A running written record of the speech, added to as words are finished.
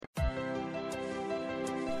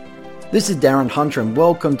This is Darren Hunter and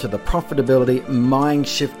welcome to the Profitability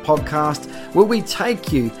Mindshift podcast, where we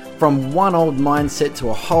take you from one old mindset to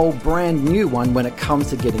a whole brand new one when it comes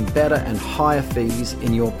to getting better and higher fees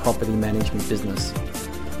in your property management business.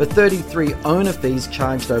 For 33 owner fees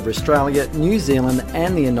charged over Australia, New Zealand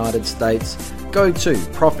and the United States, go to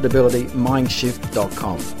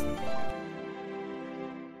profitabilitymindshift.com.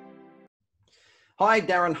 Hi,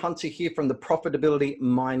 Darren Hunter here from the Profitability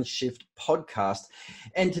Mindshift podcast.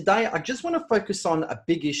 And today I just want to focus on a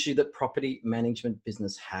big issue that property management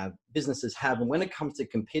businesses have. And when it comes to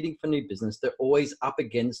competing for new business, they're always up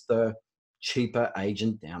against the cheaper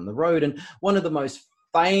agent down the road. And one of the most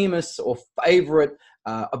famous or favorite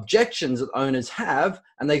objections that owners have,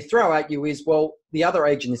 and they throw at you is, well, the other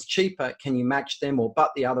agent is cheaper. Can you match them? Or,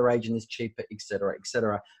 but the other agent is cheaper, etc.,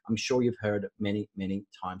 etc. I'm sure you've heard it many, many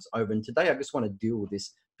times over. And today I just want to deal with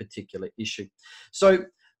this particular issue. So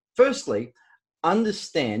firstly,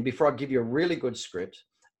 understand, before I give you a really good script,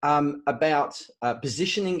 about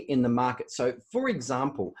positioning in the market. So for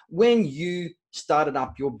example, when you started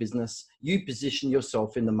up your business, you positioned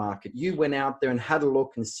yourself in the market. You went out there and had a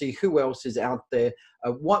look and see who else is out there,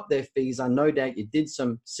 what their fees are. No doubt you did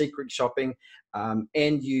some secret shopping,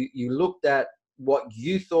 and you looked at what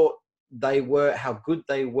you thought they were, how good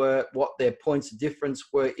they were, what their points of difference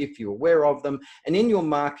were, if you're aware of them. And in your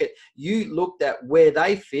market, you looked at where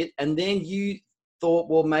they fit, and then you thought,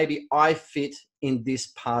 well, maybe I fit in this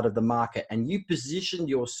part of the market. And you positioned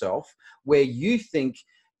yourself where you think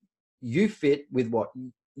you fit with what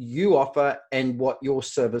you offer and what your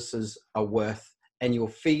services are worth, and your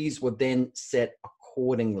fees were then set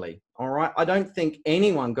accordingly. All right. I don't think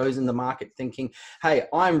anyone goes in the market thinking, hey,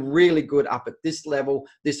 I'm really good up at this level,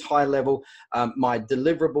 this high level. My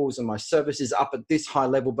deliverables and my service is up at this high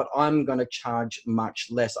level, but I'm going to charge much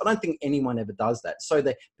less. I don't think anyone ever does that. So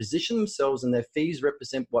they position themselves and their fees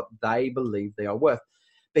represent what they believe they are worth.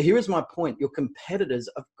 But here is my point. Your competitors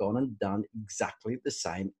have gone and done exactly the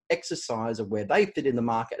same exercise of where they fit in the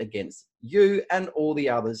market against you and all the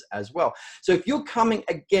others as well. So if you're coming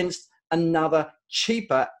against another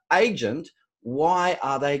cheaper agent, why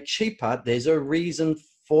are they cheaper? There's a reason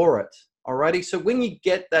for it. Alrighty. So when you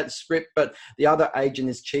get that script, but the other agent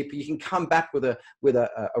is cheaper, you can come back with a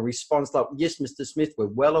response like, yes, Mr. Smith, we're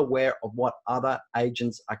well aware of what other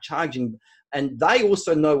agents are charging. And they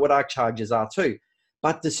also know what our charges are too.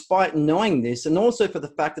 But despite knowing this, and also for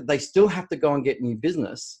the fact that they still have to go and get new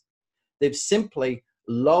business, they've simply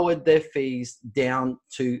lowered their fees down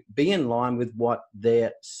to be in line with what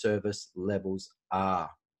their service levels are.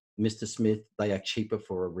 Mr. Smith, they are cheaper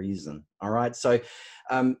for a reason. All right. So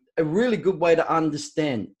a really good way to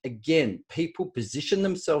understand, again, people position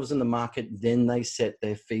themselves in the market, then they set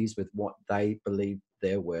their fees with what they believe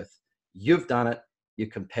they're worth. You've done it. Your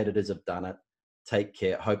competitors have done it. Take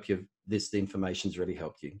care. Hope the information's really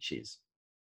helped you. Cheers.